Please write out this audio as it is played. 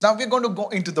Now we're going to go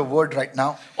into the word right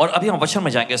now. और अभी हम वचन में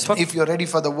जाएंगे इस वक्त. If you're ready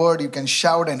for the word, you can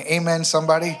shout an amen,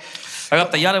 somebody. अगर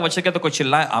आप तैयार है वचन के तो कोई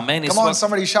चिल्लाए आमेन इस Come on, वक्त.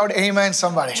 somebody shout amen,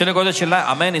 somebody. चलिए कोई तो चिल्लाए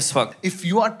आमेन इस वक्त. If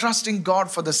you are trusting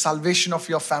God for the salvation of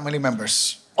your family members,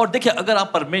 और देखिए अगर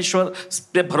आप परमेश्वर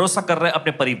पे भरोसा कर रहे हैं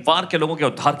अपने परिवार के लोगों के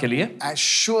उद्धार के लिए, and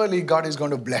surely God is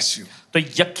going to bless you. तो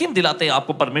यकीन दिलाते हैं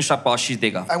आपको परमेश्वर आपको आशीष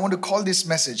देगा. I want to call this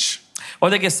message और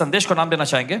देखिए संदेश को नाम देना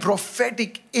चाहेंगे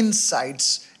prophetic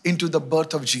insights into the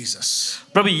birth of Jesus.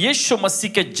 प्रभु यीशु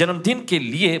मसीह के जन्मदिन के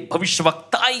लिए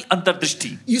भविष्यवक्ताई अंतर्दृष्टि.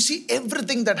 You see,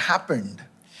 everything that happened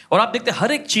और आप देखते हैं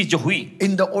हर एक चीज जो हुई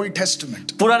in the Old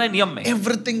Testament, पुराने नियम में,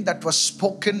 everything that was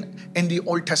spoken in the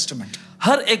Old Testament,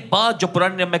 हर एक बात जो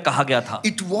पुराने नियम में कहा गया था,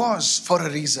 it was for a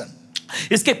reason.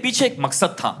 इसके पीछे एक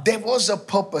मकसद था. There was a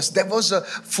purpose, there was a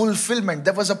fulfillment,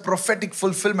 there was a prophetic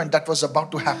fulfillment that was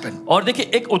about to happen. और देखिए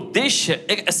एक उद्देश्य,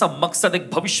 एक ऐसा मकसद, एक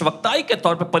भविष्यवक्ताई के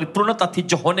तौर पे परिपूर्णता थी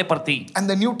जो होने पर थी. And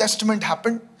the New Testament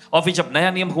happened, और फिर जब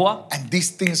नया नियम हुआ and these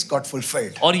things got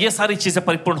fulfilled. और ये सारी चीजें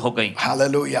परिपूर्ण हो गई.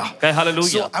 Hallelujah. कहे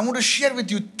hallelujah. So I want to share with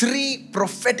you 3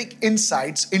 prophetic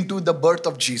insights into the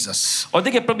birth of Jesus. और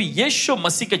देखिए प्रभु यीशु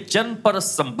मसीह के जन्म पर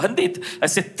संबंधित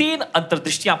ऐसे 3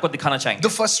 अंतर्दृष्टियां आपको दिखाना चाहेंगे.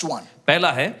 The first one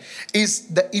पहला है is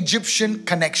the Egyptian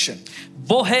connection.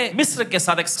 वो है मिस्र के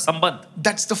साथ एक संबंध.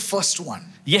 That's the first one.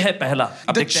 ये है पहला.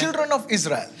 आप The देखते हैं, children of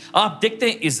Israel, आप देखते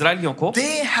हैं इजरायलियों को,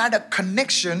 they had a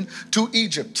connection to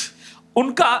Egypt.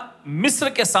 उनका मिस्र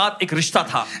के साथ एक रिश्ता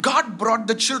था. God brought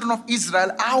the children of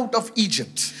Israel out of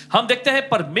Egypt हम देखते हैं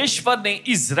परमेश्वर ने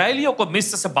इजरायलियों को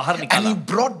मिस्र से बाहर and निकाला he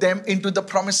brought them into the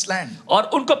promised land. और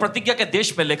उनको प्रतिज्ञा के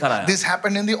देश में लेकर आया. This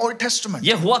happened in the Old Testament.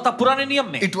 ये हुआ था पुराने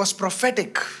नियम में. It was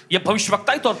prophetic. ये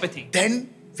भविष्यवक्ताई तौर पे थी. Then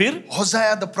फिर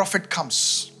Hosea the prophet comes.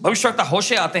 भविष्यवक्ता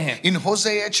होशे आते हैं. In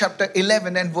Hosea chapter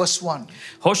 11 and verse 1,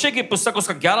 होशे की पुस्तक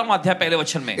उसका 11वां अध्याय पहले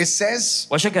वचन में it says,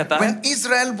 होशे कहता है, when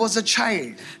Israel was a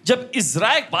child, जब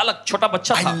इजराइल बालक छोटा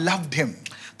बच्चा I था loved him.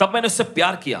 तब मैंने उससे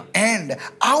प्यार किया. And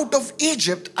out of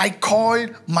Egypt I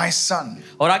called my son.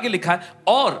 और आगे लिखा है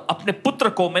और अपने पुत्र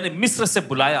को मैंने मिस्र से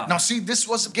बुलाया. Now see, this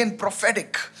was again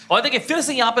prophetic. और देखिए फिर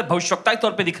से यहाँ पर भविष्यवक्ताई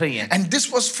तौर पे दिख रही है. And this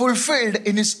was fulfilled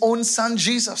in his own son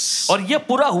Jesus. और ये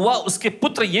पूरा हुआ उसके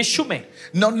पुत्र यीशु में.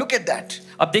 Now look at that.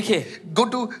 अब देखिए Go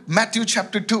to Matthew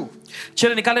chapter 2.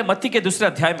 चलिए निकाले मत्ती के दूसरे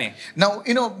अध्याय में. Now,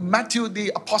 you know, Matthew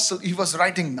the apostle, he was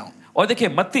writing now. और देखिए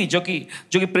मत्ती जो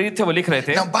कि प्रेरित थे वो लिख रहे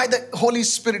थे. Now, by the Holy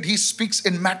Spirit, he speaks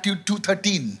in Matthew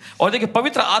 2:13. और देखिए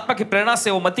पवित्र आत्मा की प्रेरणा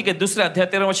से वो मत्ती के दूसरे अध्याय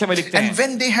 13वें वचन में लिखते And हैं.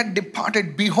 when they had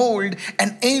departed, behold,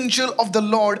 an angel of the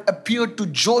Lord appeared to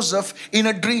Joseph in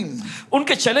a dream.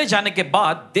 उनके चले जाने के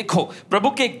बाद देखो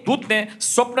प्रभु के एक दूत ने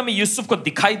स्वप्न में यूसुफ को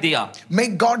दिखाई दिया. May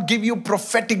God give you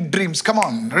prophetic dreams. Come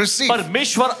on, receive.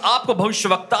 परमेश्वर आपको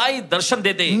भविष्यवक्ताई दर्शन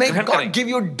दे दे. May ग्रहण God करें.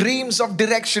 give you dreams of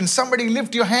direction. Somebody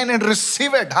lift your hand and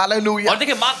receive it. Hallelujah. और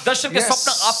देखिए मार्गदर्शन के Yes.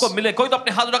 स्वप्न आपको मिले. कोई तो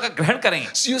अपने हाथ उठाकर ग्रहण करें.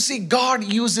 So you see, God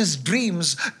uses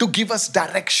dreams to give us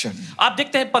direction. आप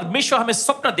देखते हैं परमेश्वर हमें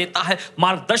स्वप्न देता है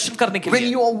मार्गदर्शन करने के When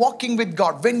लिए. you are walking with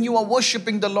God, when you are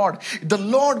worshiping the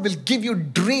Lord will give you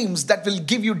dreams that will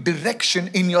give you direction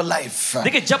in your life.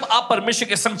 देखिए जब आप परमेश्वर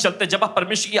के संग चलते हैं, जब आप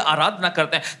परमेश्वर की आराधना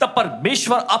करते हैं, तब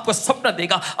परमेश्वर आपको स्वप्न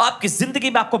देगा आपकी जिंदगी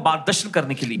में आपको मार्गदर्शन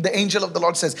करने के लिए. The angel of the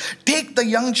Lord says, take the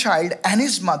young child and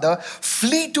his mother,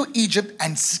 flee to Egypt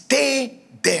and stay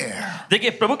there. देखिए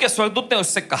प्रभु के स्वर्गदूत ने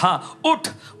उससे कहा, उठ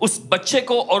उस बच्चे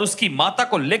को और उसकी माता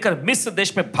को लेकर मिस्र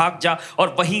देश में भाग जा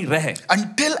और वहीं रह.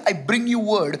 Until I bring you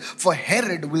word, for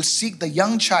Herod will seek the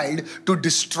young child to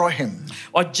destroy him.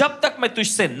 और जब तक मैं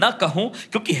तुझसे न कहूं,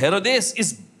 क्योंकि हेरोदेस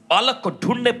इस बालक को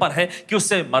ढूंढने पर है कि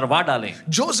उसे मरवा डालें.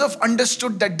 Joseph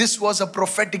understood that this was a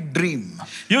prophetic dream.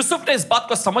 Yusuf ने इस बात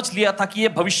को समझ लिया था कि यह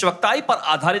भविष्यवक्ताई पर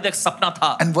आधारित एक सपना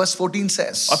था. And verse 14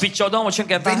 says, और फिर 14वां वचन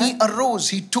कहता when है, he arose,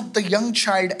 he took the young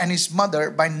child and his mother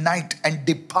by night and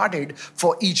departed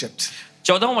for Egypt.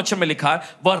 14वां वचन में लिखा है,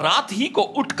 वह रात ही को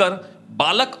उठकर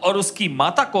बालक और उसकी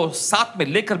माता को साथ में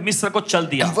लेकर मिस्र को चल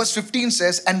दिया. And verse 15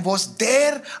 says, and was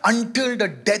there until the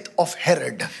death of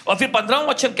Herod. और फिर 15वां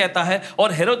वचन कहता है,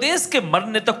 और हेरोदेस के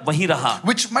मरने तक वहीं रहा.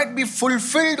 Which might be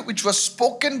fulfilled, which was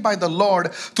spoken by the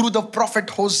Lord through the prophet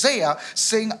Hosea,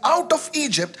 saying, out of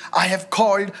Egypt I have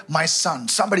called my son.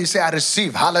 Somebody say, I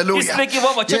receive. Hallelujah. इसलिए कि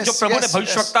वह वचन जो प्रभु ने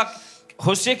भविष्यवक्ता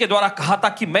होशे के द्वारा कहा था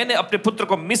कि मैंने अपने पुत्र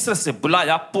को मिस्र से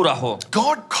बुलाया, पूरा हो.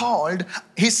 God called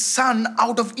his son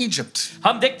out of Egypt.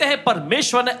 हम देखते हैं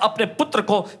परमेश्वर ने अपने पुत्र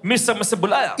को मिस्र में से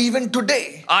बुलाया. Even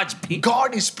today, आज भी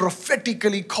God is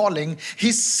prophetically calling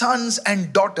his sons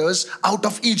and daughters out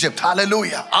of Egypt.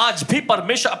 Hallelujah. आज भी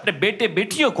परमेश्वर अपने बेटे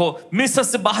बेटियों को मिस्र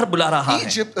से बाहर बुला रहा है.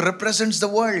 Egypt represents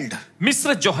the world.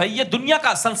 मिस्र जो है ये दुनिया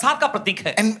का, संसार का प्रतीक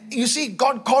है. And you see,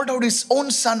 God called out his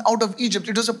own son out of Egypt.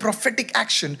 It was a prophetic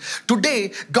action. Today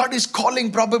today God is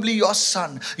calling probably your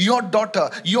son, your daughter,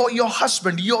 your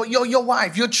husband, your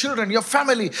wife, your children, your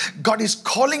family. God is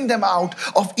calling them out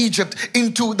of Egypt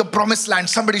into the promised land.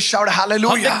 Somebody shout हम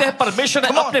hallelujah. देखते हैं परमेश्वर ने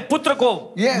Come on. अपने पुत्र को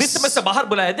Yes. मिस्र में से बाहर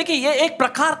बुलाया. देखिए ये एक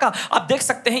प्रकार का आप देख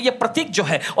सकते हैं ये प्रतीक जो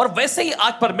है, और वैसे ही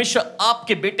आज परमेश्वर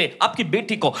आपके बेटे, आपकी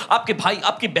बेटी को, आपके भाई,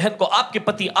 आपकी बहन को, आपके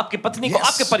पति, आपकी पत्नी को, Yes.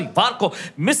 आपके परिवार को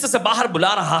मिस्र से बाहर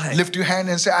बुला रहा है. Lift your hand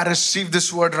and say, I receive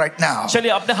this word right now.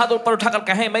 चलिए अपने हाथ ऊपर उठाकर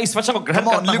कहें, मैं इस वचन को ग्रहण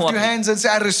Come on, करता lift हूं. your hands and say,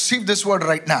 I receive this word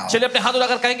right now. चलिए अपने हाथ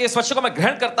उठाकर कहेंगे, इस वचन को मैं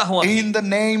ग्रहण करता हूं. In the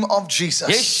name of Jesus.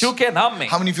 यीशु के नाम में.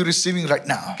 How many of you are receiving right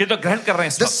now? कि तो ग्रहण कर रहे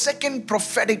हैं इस The वक्त. second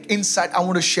prophetic insight I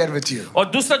want to share with you. और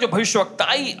दूसरा जो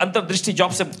भविष्यवक्ताई अंतर्दृष्टि जो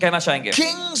आपसे कहना चाहेंगे,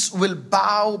 Kings will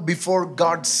bow before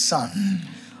God's son.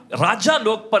 राजा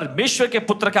लोग परमेश्वर के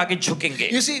पुत्र के आगे झुकेंगे.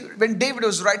 You see, when David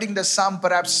was writing the psalm,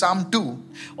 perhaps Psalm 2,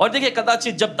 और देखिए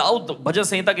कदाचित जब दाऊद भजन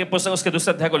संहिता के पुस्तक उसके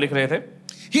दूसरे अध्याय को लिख रहे थे,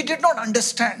 he did not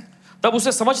understand. तब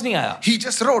उसे समझ नहीं आया. He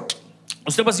just wrote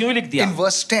उसने बस यूं ही लिख दिया. in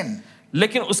verse 10.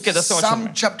 लेकिन उसके 10वें वचन Psalm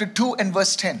में, chapter 2 and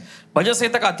verse 10. भजन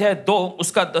संहिता का अध्याय 2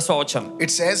 उसका 10वां वचन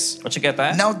It says, कुछ कहता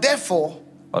है, Now therefore,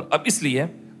 और अब इसलिए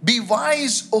be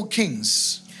wise, O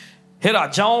kings. हे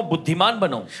राजाओं बुद्धिमान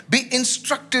बनो, Be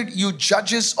instructed, you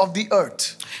judges of the earth.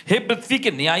 हे पृथ्वी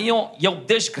के न्यायियों यह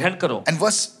उपदेश ग्रहण करो. And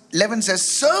verse 11 says,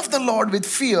 Serve the Lord with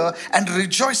fear and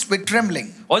rejoice with trembling.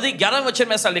 और ये 11वें वचन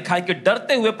में ऐसा लिखा है कि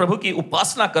डरते हुए प्रभु की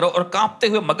उपासना करो और कांपते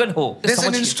हुए मगन हो. There's an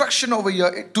समझिए. instruction over here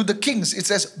to the kings. It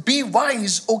says, Be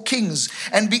wise, O kings,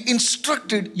 and be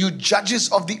instructed, you judges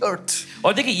of the earth.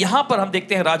 और देखिए यहाँ पर हम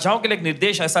देखते हैं राजाओं के लिए एक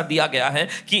निर्देश ऐसा दिया गया है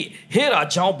कि हे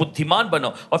राजाओं बुद्धिमान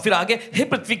बनो, और फिर आगे हे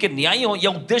पृथ्वी के न्यायियों यह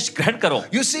उपदेश ग्रहण करो.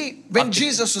 You see, when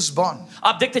Jesus was born,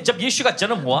 आप देखते हैं जब यीशु का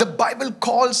जन्म हुआ, the Bible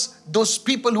calls those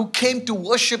people who came to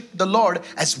worship the Lord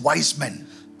as wise men.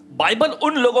 Bible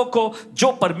उन लोगों को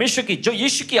जो परमेश्वर की, जो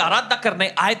यीशु की आराधना करने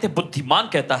आए थे, बुद्धिमान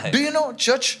कहता है. Do you know,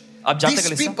 church? आप जानते हैं These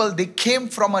कलीसिया? people, they came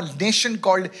from a nation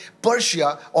called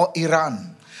Persia or Iran.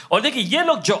 और देखिए ये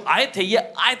लोग जो आए थे, ये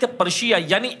आए थे पर्शिया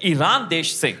यानी ईरान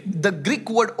देश से. The Greek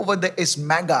word over there is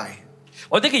magi.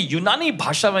 और देखिए यूनानी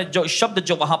भाषा में जो शब्द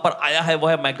जो वहां पर आया है वो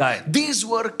है मैगाय. These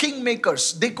were kingmakers.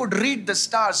 They could read the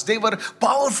stars. They were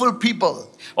powerful people.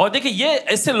 और देखिए ये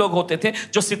ऐसे लोग होते थे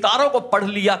जो सितारों को पढ़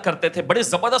लिया करते थे, बड़े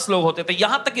जबरदस्त लोग होते थे,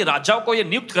 यहां तक कि राजाओं को ये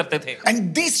नियुक्त करते थे.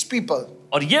 And these people,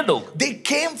 और ये लोग they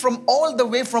came from all the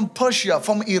way from Persia,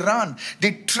 from Iran.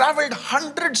 They traveled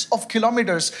hundreds of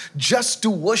kilometers just to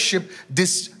worship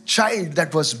this child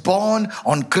that was born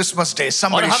on Christmas Day. और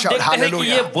Somebody हम shout देखते हैं कि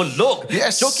ये hallelujah. वो लोग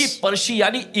Yes. जो कि पर्शिया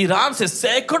यानी ईरान से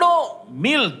सैकड़ों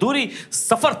मील दूरी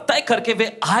सफर तय करके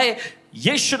वे आए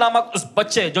यीशु नामक उस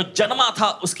बच्चे जो जन्मा था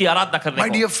उसकी आराधना करने My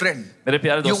को. dear friend, मेरे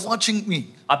प्यारे you're दोस्त, watching me.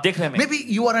 आप देख रहे हैं. Maybe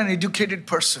you are an educated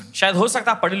person. शायद हो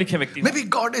सकता है आप पढ़े लिखे व्यक्ति हो. Maybe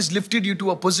God has lifted you to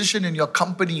a position in your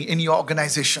company, in your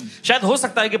organization. शायद हो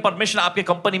सकता है कि परमेश्वर ने आपके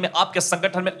कंपनी में, आपके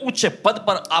संगठन में ऊंचे पद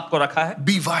पर आपको रखा है.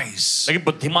 Be wise. लेकिन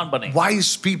बुद्धिमान बने.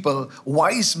 Wise people,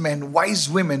 wise men, wise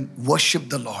women worship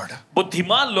the Lord.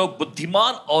 बुद्धिमान लोग,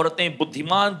 बुद्धिमान औरतें,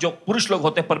 बुद्धिमान जो पुरुष लोग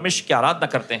होते हैं परमेश्वर की आराधना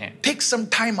करते हैं. Take some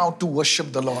time out to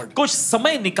worship the Lord. कुछ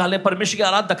समय निकालें परमेश्वर की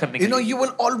आराधना करने के You know, लिए. you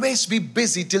will always be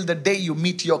busy till the day you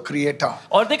meet your Creator.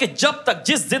 और देखिए जब तक,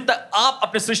 जिस दिन तक आप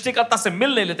अपने सृष्टिकर्ता से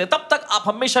मिल नहीं लेते, तब तक आप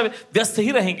हमेशा व्यस्त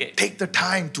ही रहेंगे. Take the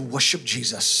time to worship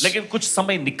Jesus. लेकिन कुछ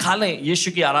समय निकालें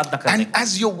यीशु की आराधना करने And के लिए.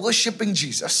 as you're worshiping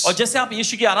Jesus, और जैसे आप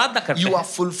यीशु की आराधना करते you are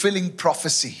हैं, fulfilling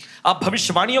prophecy. आप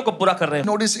भविष्यवाणियों को पूरा कर रहे हैं.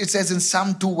 Notice it says in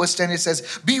Psalm 2 verse 10, it says,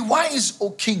 Be wise, O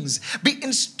kings. Be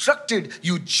instructed,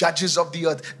 you judges of the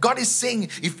earth. God is saying,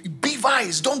 if be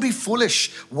wise, don't be foolish.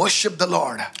 Worship the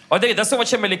Lord. और देखिए 10वें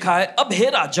वचन में लिखा है, अब हे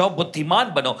राजाओं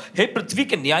बुद्धिमान बनो, हे पृथ्वी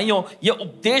के न्यायियों ये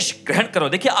उपदेश ग्रहण करो.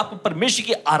 देखिए आपको परमेश्वर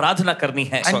की आराधना करनी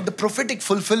है. And the prophetic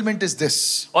fulfillment is this.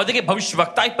 और देखिए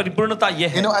भविष्यवक्ता की परिपूर्णता ये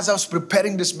You है. know, as I was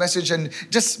preparing this message and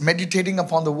just meditating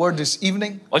upon the word this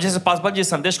evening, और जैसे पासवान जी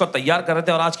संदेश को तैयार कर रहे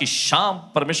थे और आज की शाम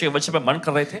परमेश्वर के वचन पे मन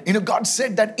कर रहे थे, you know, God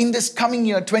said that in this coming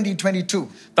year 2022,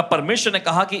 तब परमेश्वर ने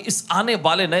कहा कि इस आने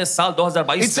वाले नए साल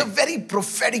 2022 it's a में, very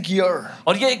prophetic year.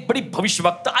 और ये एक बड़ी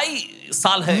भविष्यवक्ताई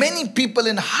साल है. Many people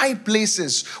in high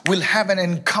places will have an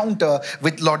encounter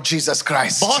with Lord Jesus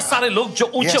Christ. बहुत सारे लोग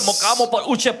जो ऊंचे Yes. मुकामों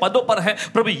पर, ऊंचे पदों पर हैं,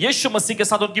 प्रभु यीशु मसीह के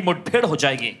साथ उनकी मुठभेड़ हो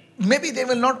जाएगी. Maybe they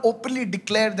will not openly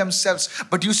declare themselves,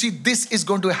 but you see, this is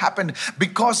going to happen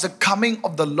because the coming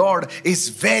of the Lord is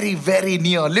very, very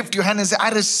near. Lift your hand and say, I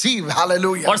receive.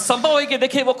 Hallelujah. और संभव है कि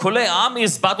देखिए वो खुले आम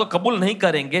इस बात को कबूल नहीं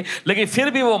करेंगे, लेकिन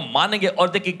फिर भी वो मानेंगे. और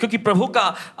देखिए क्योंकि प्रभु का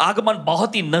आगमन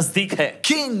बहुत ही नजदीक है.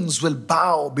 Kings will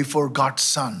bow before God's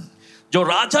Son. जो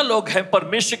राजा लोग हैं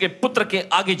परमेश्वर के पुत्र के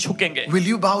आगे झुकेंगे। Will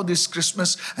you bow this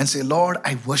Christmas and say, Lord,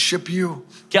 I worship you?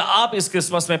 क्या आप इस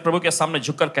क्रिसमस में प्रभु के सामने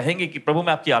झुककर कहेंगे कि प्रभु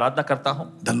मैं आपकी आराधना करता हूं?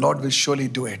 The Lord will surely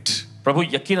do it. प्रभु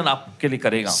यकीनन आपके लिए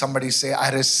करेगा। Somebody say, I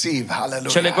receive.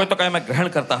 Hallelujah. चलिए कोई तो कहे मैं ग्रहण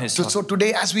करता हूं इस वक्त। So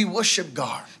today as we worship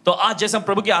God, तो आज जैसे हम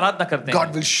प्रभु की आराधना करते हैं,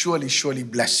 God will surely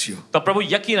bless you. तो प्रभु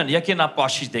यकीनन आपको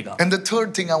आशीष देगा। And the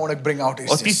third thing I want to bring out is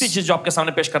और तीसरी this, चीज जो आपके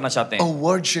सामने पेश करना चाहते a हैं,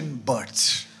 virgin birth.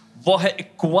 वो है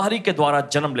एक कुंवारी के द्वारा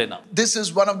जन्म लेना। This is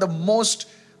one of the most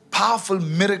powerful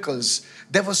miracles.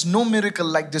 There was no miracle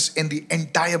like this in the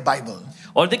entire Bible.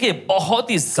 और देखिए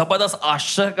बहुत ही जबरदस्त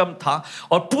आश्चर्यक्रम था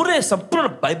और पूरे संपूर्ण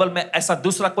बाइबल में ऐसा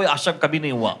दूसरा कोई आश्चर्य कभी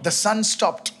नहीं हुआ। The sun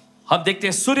stopped. हम देखते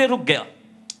हैं सूर्य रुक गया।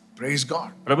 Praise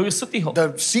God. प्रभु की स्तुति हो। The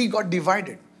sea got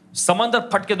divided. समंदर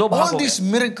फट के दो भाग All हो these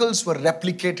गए। miracles were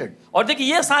replicated और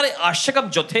देखिए ये सारे आश्चर्यक्रम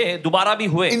जो थे दोबारा भी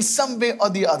हुए in some way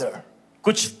or the other.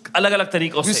 कुछ अलग अलग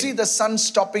तरीकों You से। see the sun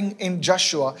stopping in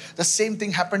Joshua. The same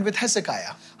thing happened with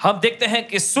Hezekiah. हम देखते हैं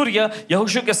कि सूर्य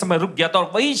यहोशू के समय रुक गया था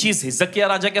और वही चीज हिजकिय्याह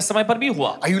राजा के समय पर भी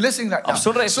हुआ। Are you listening right now? आप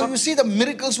सुन रहे हैं So इस you see the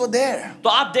miracles were there. तो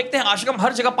आप देखते हैं आश्चर्यक्रम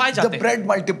हर जगह पाए The जाते हैं। bread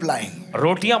multiplying.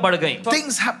 रोटियां बढ़ गई,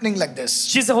 Things happening like this.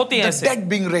 चीजें होती हैं The ऐसे, dead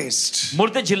being raised.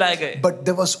 मुर्दे जिलाए गए। But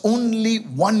there was only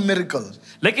one miracle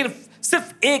लेकिन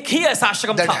सिर्फ एक ही ऐसा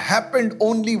आश्चर्यक्रम that था happened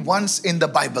only once in the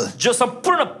Bible. जो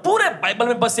संपूर्ण पूरे बाइबल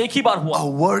में बस एक ही बार हुआ।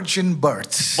 A virgin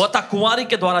birth. वो था कुंवारी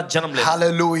के द्वारा जन्म लेना।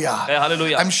 Hallelujah.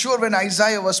 Hallelujah. I'm sure when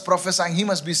Isaiah was prophesying, he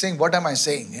must be saying, what am I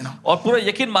saying? You know. और पूरे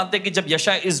यकीन मानते हैं कि जब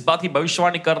यशायाह इस बात की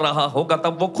भविष्यवाणी कर रहा होगा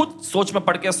तब वो खुद सोच में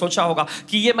पड़ के सोचा होगा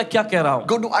कि ये मैं क्या कह रहा हूँ।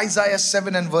 Go to Isaiah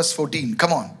 7 and verse 14.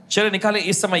 Come on. चलिए निकाले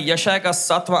इस समय यशायाह का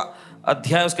 7वां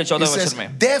अध्याय उसके He 14वें says, वचन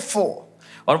में। therefore,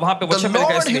 और वहां पे the वचन में लिखा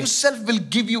है Lord इसलिए, himself will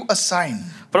give you a sign.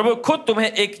 प्रभु खुद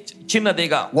तुम्हें एक चिन्ह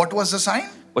देगा। What was the sign?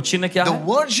 वो चिन्ह क्या The है?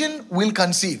 virgin will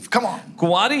conceive. Come on.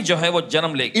 कुंवारी जो है वो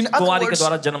जन्म लेगी। In other कुंवारी के words,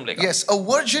 द्वारा जन्म लेगा। yes, a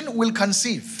virgin will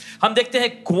conceive. हम देखते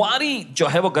हैं कुंवारी जो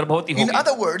है वो गर्भवती In होगी।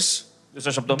 other words,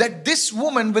 दूसरे शब्दों में, that this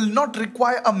woman will not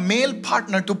require a male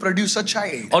partner to produce a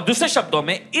child. और दूसरे शब्दों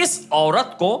में इस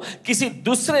औरत को किसी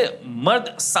दूसरे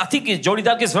मर्द साथी की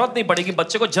जोड़ीदार की जरूरत नहीं पड़ेगी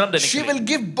बच्चे को जन्म देने She के लिए। will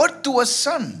give birth to a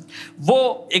son.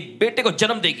 वो एक बेटे को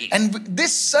जन्म देगी And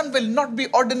this son will not be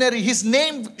ordinary. His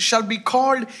name shall be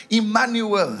called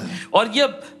Emmanuel. और ये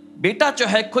बेटा जो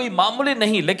है कोई मामूली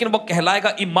नहीं लेकिन वो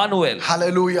कहलाएगा Immanuel.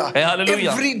 Hallelujah.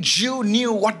 Hallelujah. Every Jew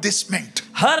knew what this meant.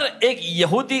 हर एक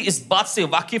यहूदी इस बात से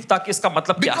वाकिफ था कि इसका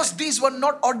मतलब क्या है, Because these were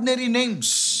not ordinary names.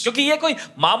 क्योंकि ये कोई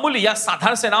मामूली या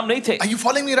साधारण से नाम नहीं थे। Are you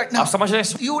following me right now? आप समझ रहे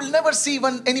हैं? You will never see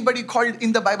anybody called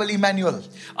in the Bible Emmanuel.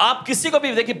 आप किसी को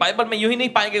भी देखिए बाइबल में यूं ही नहीं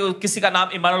पाएंगे किसी का नाम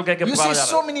इम्मानुएल कह के You पुकारा see जा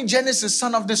so रहा है। many Genesis,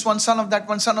 son of this one, son of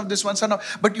that one, son of this one, son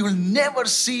of, but you will never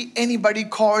see anybody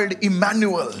called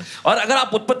Emmanuel. और अगर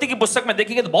आप उत्पत्ति की पुस्तक में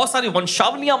देखेंगे तो बहुत सारी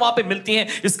वंशावलियां वहां पे मिलती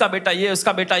हैं, इसका बेटा ये,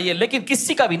 उसका बेटा ये, लेकिन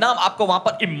किसी का भी नाम आपको वहां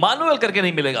पर इम्मानुएल करके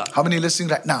नहीं मिलेगा। How many listening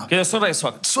right now? क्या सुन रहे हैं इस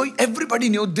वक्त? So everybody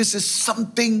knew this is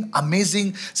something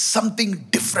amazing, something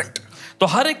different. तो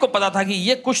हर एक को पता था कि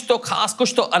ये कुछ तो खास,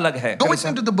 कुछ तो अलग है। Go with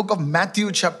me to the book of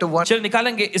Matthew chapter 1. चलिए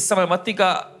निकालेंगे इस समय मत्ती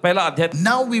का पहला अध्याय।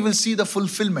 Now we will see the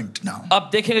fulfillment now. अब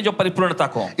देखेंगे जो परिपूर्णता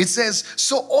को। It says,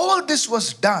 so all this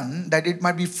was done that it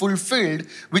might be fulfilled,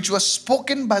 which was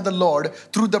spoken by the Lord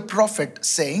through the prophet,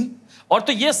 saying, और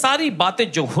तो ये सारी बातें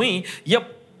जो हुई ये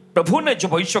प्रभु ने जो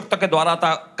भविष्यवक्ता के द्वारा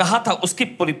कहा था उसकी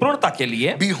परिपूर्णता के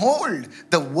लिए। behold,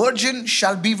 the virgin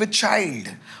shall be with child.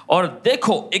 और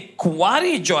देखो एक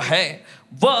कुंवारी जो है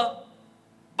वह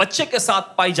बच्चे के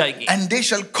साथ पाई जाएगी। And they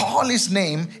shall call his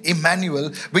name Emmanuel,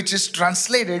 which is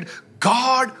translated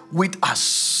God with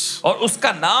us. और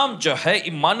उसका नाम जो है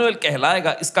इम्मानुएल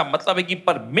कहलाएगा। इसका मतलब है कि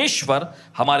परमेश्वर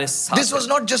हमारे साथ। This was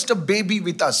not just a baby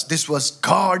with us. This was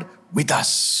God with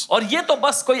us. और ये तो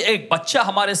बस कोई एक बच्चा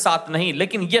हमारे साथ नहीं,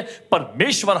 लेकिन ये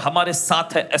परमेश्वर हमारे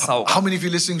साथ है, ऐसा होगा। How many of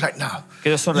you listening right now?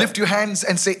 क्या सुन रहे हैं? Lift your hands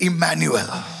and say Emmanuel.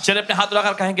 चलिए अपने हाथ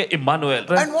लगाकर कहेंगे Immanuel.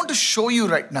 I want to show you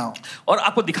right now और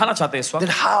आपको दिखाना चाहते हैं इस that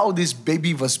वक्त how this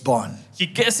baby was born. कि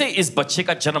कैसे इस बच्चे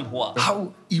का जन्म हुआ, How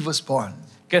he was born.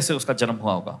 कैसे उसका जन्म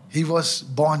हुआ होगा। He was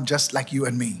born just like you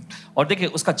and me. और देखिए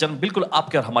उसका जन्म बिल्कुल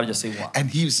आपके और हमारे जैसे हुआ।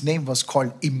 And his name was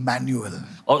called Emmanuel.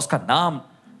 और उसका नाम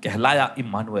कहलाया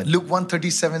Immanuel. Luke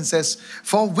 1:37 says,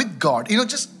 for with God,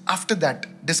 just after that,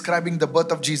 describing the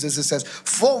birth of Jesus, it says,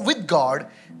 for with God,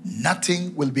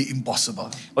 nothing will be impossible.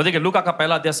 और देखिए लूका का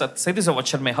पहला अध्याय 37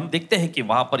 वचन में हम देखते हैं कि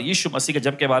वहां पर यीशु मसीह के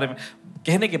जन्म के बारे में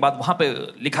कहने के बाद वहां पे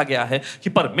लिखा गया है कि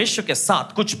परमेश्वर के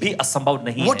साथ कुछ भी असंभव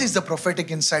नहीं What है। is the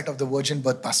prophetic insight of the virgin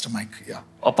birth, Pastor Mike? Yeah.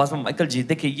 और पास्टर माइकल जी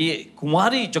देखिए ये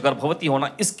कुंवारी जो गर्भवती होना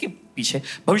इसके पीछे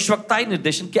भविष्यवक्ताई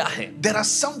निर्देशन क्या है। There are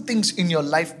some things in your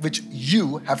life which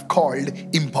you have called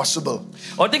impossible.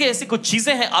 और देखिए ऐसी कुछ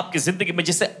चीजें हैं आपकी जिंदगी में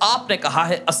जिसे आपने कहा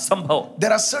है असंभव।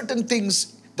 There are certain things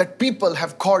that people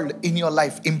have called in your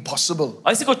life impossible.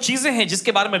 ऐसी कुछ चीजें हैं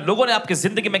जिसके बारे में लोगों ने आपकी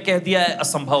जिंदगी में कह दिया है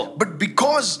असंभव, But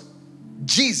because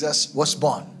Jesus was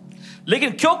born,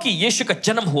 लेकिन क्योंकि यीशु का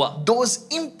जन्म हुआ, those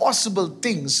impossible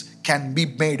things can be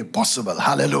made possible.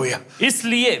 Hallelujah.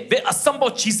 इसलिए वे असंभव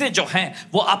चीजें जो हैं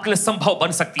वो आपके लिए संभव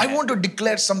बन सकती I हैं। want to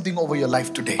declare something over your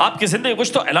life today. आपकी जिंदगी में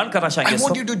कुछ तो ऐलान करना I चाहिए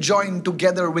want you to join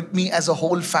together with me as a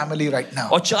whole family right now.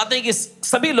 और चाहते हैं कि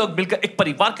सभी लोग मिलकर एक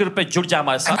परिवार के रूप में जुड़ जाए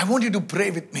हमारे And I साथ। want you to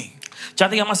pray with me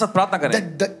चाहते हैं कि हमारे साथ प्रार्थना करें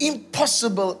that the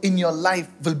impossible in your life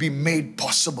will be made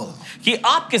possible. कि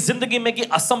आपके जिंदगी में की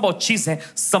असंभव चीजें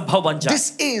संभव बन जाए।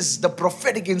 This is the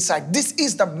prophetic insight. This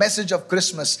is the message of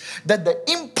Christmas, that the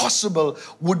impossible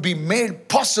would be made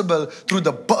possible through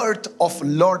the birth of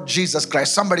Lord Jesus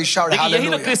Christ. Somebody shout देखिए यही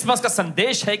तो hallelujah. क्रिसमस का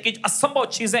संदेश है कि असंभव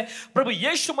चीजें प्रभु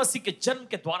यीशु मसीह के जन्म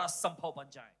के द्वारा संभव बन जाएं।